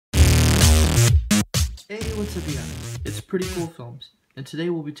Hey, what's up, you guys? It's Pretty Cool Films, and today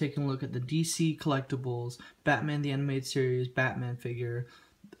we'll be taking a look at the DC Collectibles Batman the Animated Series Batman figure,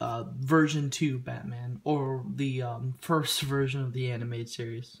 version 2 Batman, or the first version of the animated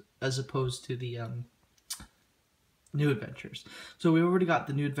series, as opposed to the New Adventures. So we already got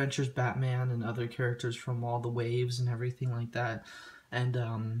the New Adventures Batman and other characters from all the waves and everything like that,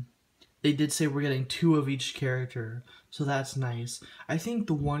 and they did say we're getting 2 of each character, so that's nice. I think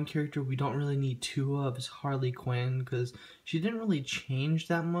the one character we don't really need 2 of is Harley Quinn, because she didn't really change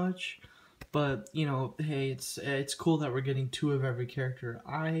that much. But, you know, hey, it's cool that we're getting 2 of every character.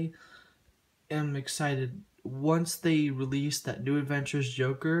 I am excited. Once they release that New Adventures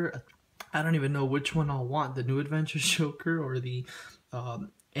Joker, I don't even know which one I'll want, the New Adventures Joker or the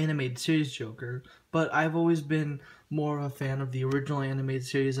animated series Joker, but I've always been more of a fan of the original animated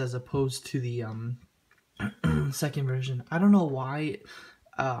series as opposed to the second version. I don't know why.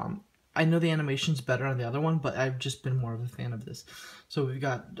 I know the animation's better on the other one, but I've just been more of a fan of this. So we've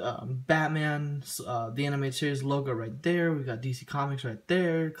got Batman, the animated series logo right there. We've got DC Comics right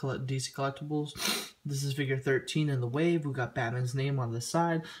there, DC Collectibles. This is figure 13 in the wave. We've got Batman's name on the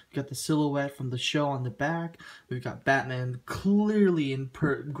side. We've got the silhouette from the show on the back. We've got Batman clearly in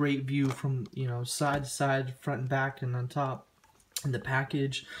great view from, you know, side to side, front and back, and on top. In the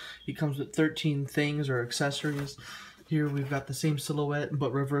package, he comes with 13 things or accessories. Here we've got the same silhouette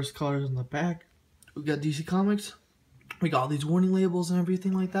but reverse colors on the back. We've got DC Comics. We got all these warning labels and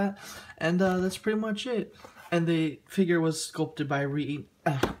everything like that. And that's pretty much it. And the figure was sculpted by Irene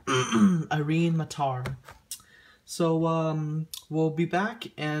Matar. So we'll be back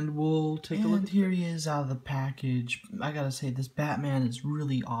and we'll take a look. And here he is out of the package. I gotta say, this Batman is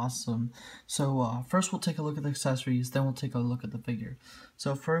really awesome. So first we'll take a look at the accessories, then we'll take a look at the figure.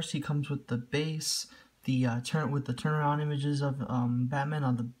 So first he comes with the base, the turnaround images of Batman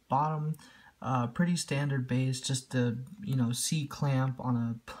on the bottom. Pretty standard base, just the, you know, C clamp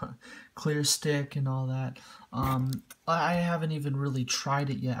on a clear stick and all that. I haven't even really tried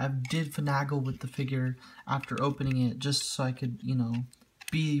it yet. I did finagle with the figure after opening it just so I could, you know,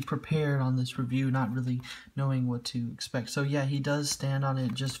 be prepared on this review, not really knowing what to expect. So yeah, he does stand on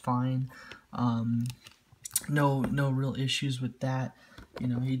it just fine. No real issues with that. You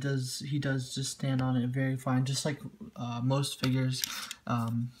know, he does just stand on it very fine, just like most figures.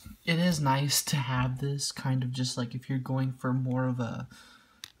 It is nice to have this kind of, just like if you're going for more of a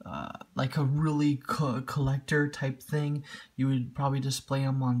like a really collector type thing, you would probably display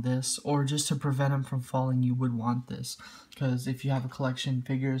them on this, or just to prevent them from falling, you would want this, because if you have a collection,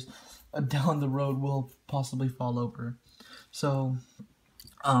 figures down the road will possibly fall over. So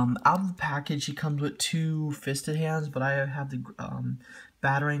out of the package, he comes with 2 fisted hands, but I have the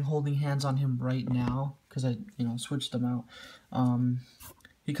battering holding hands on him right now because I, you know, switched them out.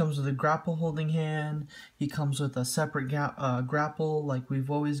 He comes with a grapple holding hand. He comes with a separate grapple like we've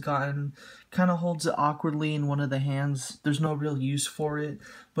always gotten. Kind of holds it awkwardly in one of the hands. There's no real use for it,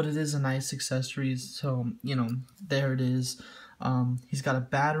 but it is a nice accessory, so, you know, there it is. He's got a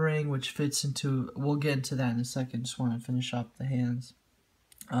battering which fits into, we'll get into that in a second, just want to finish up the hands.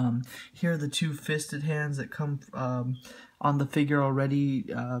 Here are the 2 fisted hands that come on the figure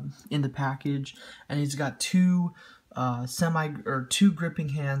already in the package, and he's got 2 2 gripping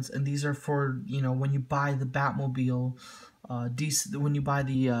hands, and these are for, you know, when you buy the Batmobile, when you buy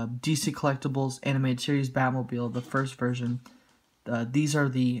the DC Collectibles Animated Series Batmobile, the first version. These are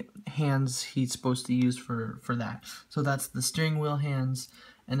the hands he's supposed to use for that. So that's the steering wheel hands,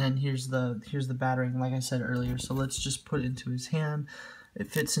 and then here's the battering, like I said earlier. So let's just put it into his hand. It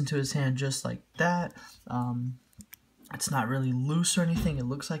fits into his hand just like that. It's not really loose or anything. It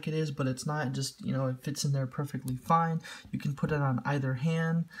looks like it is, but it's not. Just, you know, it fits in there perfectly fine. You can put it on either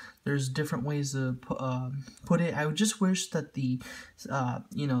hand. There's different ways to put it. I would just wish that the,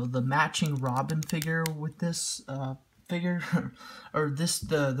 you know, the matching Robin figure with this figure, or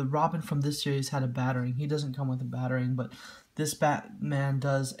the Robin from this series had a battering. He doesn't come with a battering, but this Batman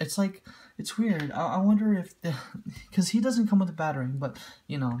does. It's like, it's weird. I wonder if, because he doesn't come with a battering, but,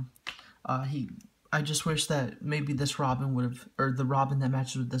 you know, I just wish that maybe this Robin would have, or the Robin that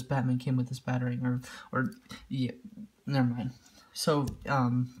matches with this Batman came with this battering, or yeah, never mind. So,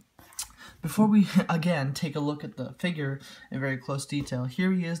 before we, again, take a look at the figure in very close detail,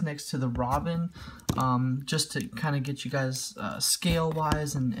 here he is next to the Robin, just to kind of get you guys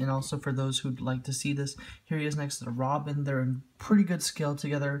scale-wise, and also for those who'd like to see this, here he is next to the Robin. They're in pretty good scale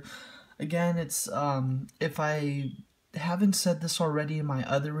together. Again, it's, if I haven't said this already in my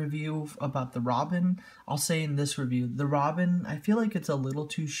other review about the Robin, I'll say in this review, the Robin, I feel like it's a little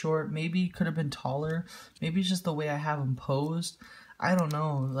too short. Maybe could have been taller. Maybe it's just the way I have him posed. I don't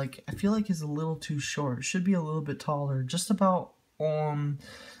know, like, I feel like he's a little too short. Should be a little bit taller, just about, a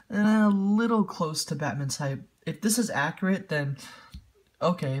little close to Batman's height. If this is accurate, then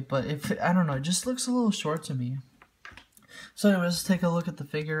okay, but if, I don't know, it just looks a little short to me. So anyway, let's take a look at the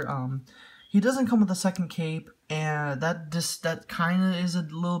figure. He doesn't come with a second cape, and that kind of is a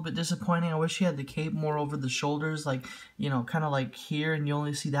little bit disappointing. I wish he had the cape more over the shoulders, like, you know, kind of like here, and you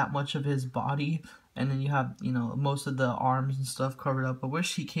only see that much of his body, and then you have, you know, most of the arms and stuff covered up. I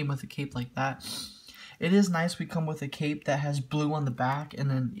wish he came with a cape like that. It is nice we come with a cape that has blue on the back, and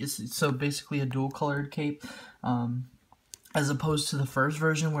then it's so basically a dual colored cape. As opposed to the first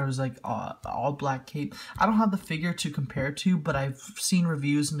version where it was like all black cape. I don't have the figure to compare to, but I've seen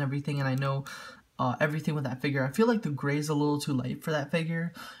reviews and everything, and I know everything with that figure. I feel like the gray is a little too light for that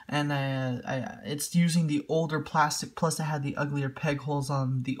figure, and it's using the older plastic, plus it had the uglier peg holes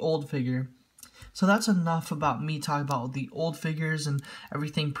on the old figure. So that's enough about me talking about the old figures and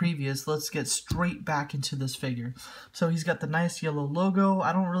everything previous. Let's get straight back into this figure. So he's got the nice yellow logo.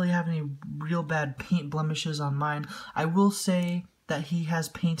 I don't really have any real bad paint blemishes on mine. I will say that he has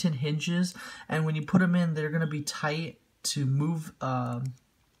painted hinges, and when you put them in, they're going to be tight to move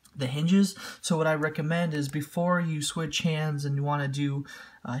the hinges. So what I recommend is before you switch hands and you want to do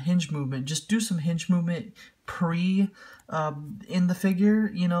hinge movement, just do some hinge movement in the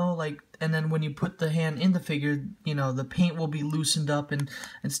figure, you know, like, and then when you put the hand in the figure, you know, the paint will be loosened up and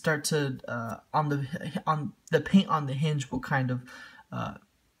start to on the paint on the hinge will kind of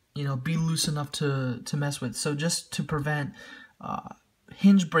you know, be loose enough to mess with. So just to prevent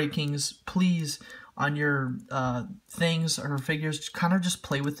hinge breakings, please, on your things or figures, kind of just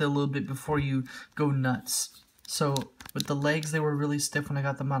play with it a little bit before you go nuts. So with the legs, they were really stiff when I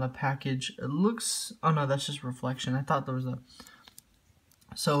got them out of package. It looks, oh no, that's just reflection. I thought there was a,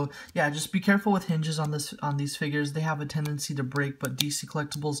 so yeah, just be careful with hinges on these figures. They have a tendency to break, but DC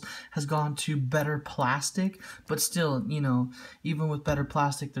Collectibles has gone to better plastic. But still, you know, even with better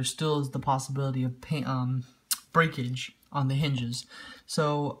plastic, there still is the possibility of breakage on the hinges.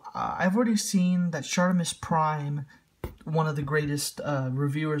 So I've already seen that Shartimus Prime, one of the greatest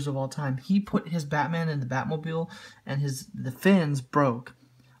reviewers of all time, he put his Batman in the Batmobile, and the fins broke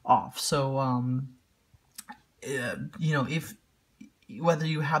off. So you know, if whether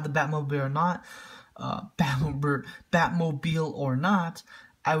you have the Batmobile or not, Batmobile or not,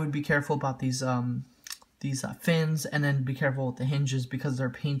 I would be careful about these fins, and then be careful with the hinges because they're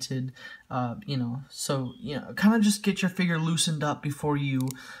painted, you know. So, you know, kind of just get your figure loosened up before you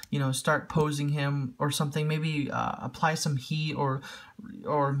know, start posing him or something. Maybe apply some heat or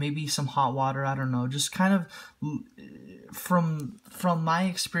maybe some hot water. I don't know. Just kind of from my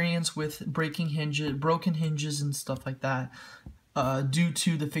experience with broken hinges and stuff like that, due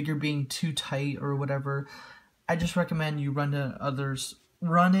to the figure being too tight or whatever, I just recommend you run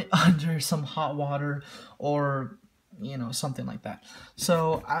it under some hot water or, you know, something like that.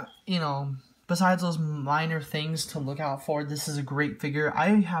 So, you know, besides those minor things to look out for, this is a great figure.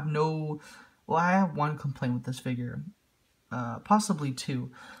 I have one complaint with this figure, possibly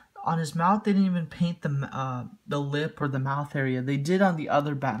two. On his mouth, they didn't even paint the lip or the mouth area. They did on the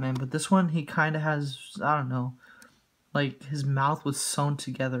other Batman, but this one, he kind of has, I don't know, like his mouth was sewn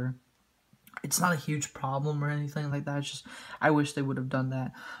together. It's not a huge problem or anything like that. It's just, I wish they would have done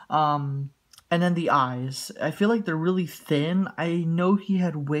that. And then the eyes. I feel like they're really thin. I know he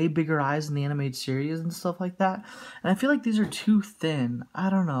had way bigger eyes in the animated series and stuff like that. And I feel like these are too thin. I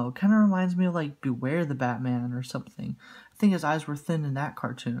don't know. Kind of reminds me of like Beware the Batman or something. I think his eyes were thin in that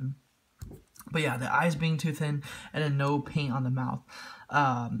cartoon. But yeah, the eyes being too thin, and then no paint on the mouth.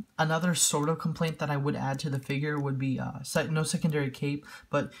 Another sort of complaint that I would add to the figure would be no secondary cape,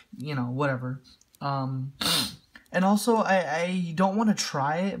 but, you know, whatever. And also, I don't want to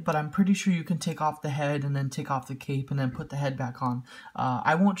try it, but I'm pretty sure you can take off the head and then take off the cape and then put the head back on.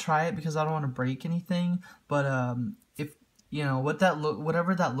 I won't try it because I don't want to break anything, but if, you know,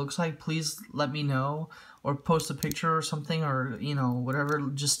 whatever that looks like, please let me know, or post a picture or something, or, you know, whatever.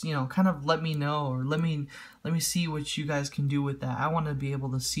 Just, you know, kind of let me know, or let me see what you guys can do with that. I want to be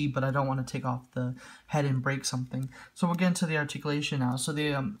able to see, but I don't want to take off the head and break something. So we'll get into the articulation now. So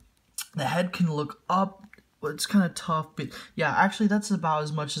the head can look up. Well, it's kind of tough, but yeah, actually that's about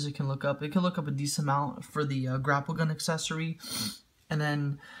as much as it can look up. It can look up a decent amount for the grapple gun accessory, and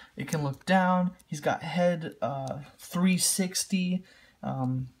then it can look down. He's got head 360.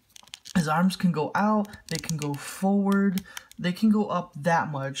 His arms can go out, they can go forward, they can go up that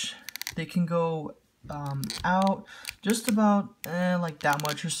much, they can go out just about like that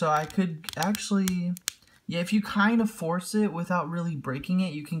much or so. I could actually, yeah, if you kind of force it without really breaking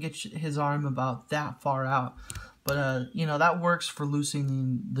it, you can get his arm about that far out. But you know, that works for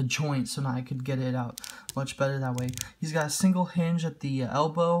loosening the joint, so now I could get it out much better that way. He's got a single hinge at the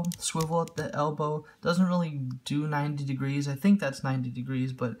elbow, swivel at the elbow. Doesn't really do 90 degrees. I think that's 90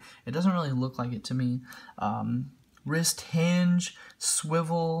 degrees, but it doesn't really look like it to me. Wrist hinge,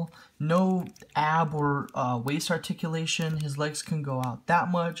 swivel, no ab or waist articulation. His legs can go out that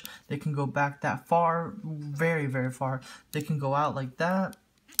much. They can go back that far, very, very far. They can go out like that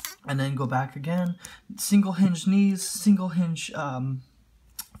and then go back again. Single hinge knees, single hinge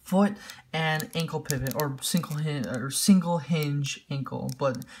foot, and ankle pivot, or single hinge ankle.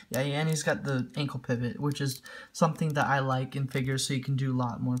 But yeah, and he's got the ankle pivot, which is something that I like in figures, so you can do a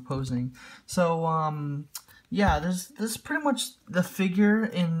lot more posing. So yeah, there's pretty much the figure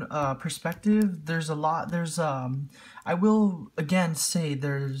in perspective. There's a lot. There's I will again say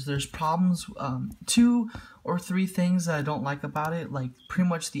there's problems. 2 or 3 things that I don't like about it, like pretty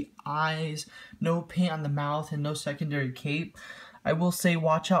much the eyes, no paint on the mouth, and no secondary cape. I will say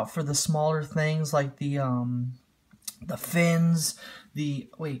watch out for the smaller things like the fins.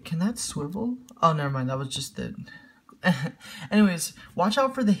 Wait, can that swivel? Oh, never mind. That was just the. Anyways, watch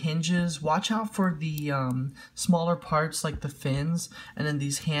out for the hinges, watch out for the smaller parts like the fins, and then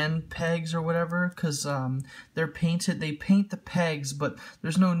these hand pegs or whatever, because they're painted. They paint the pegs, but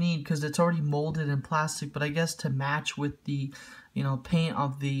there's no need because it's already molded in plastic. But I guess to match with the paint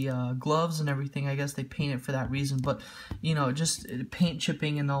of the gloves and everything, I guess they paint it for that reason. But just paint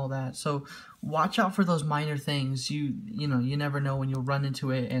chipping and all that. So watch out for those minor things. You never know when you'll run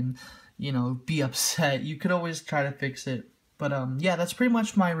into it and be upset. You could always try to fix it. But yeah, that's pretty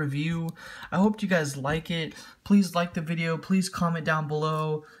much my review. I hope you guys like it. Please like the video. Please comment down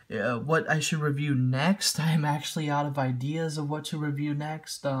below what I should review next. I'm actually out of ideas of what to review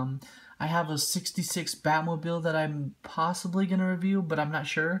next. I have a 66 Batmobile that I'm possibly going to review, but I'm not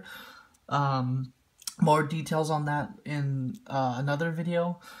sure. More details on that in another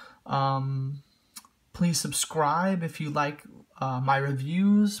video. Please subscribe if you like my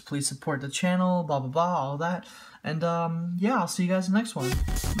reviews. Please support the channel, blah blah blah, all that. And yeah, I'll see you guys in the next one.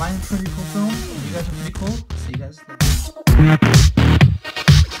 Mine's pretty cool film. You guys are pretty cool. See you guys later.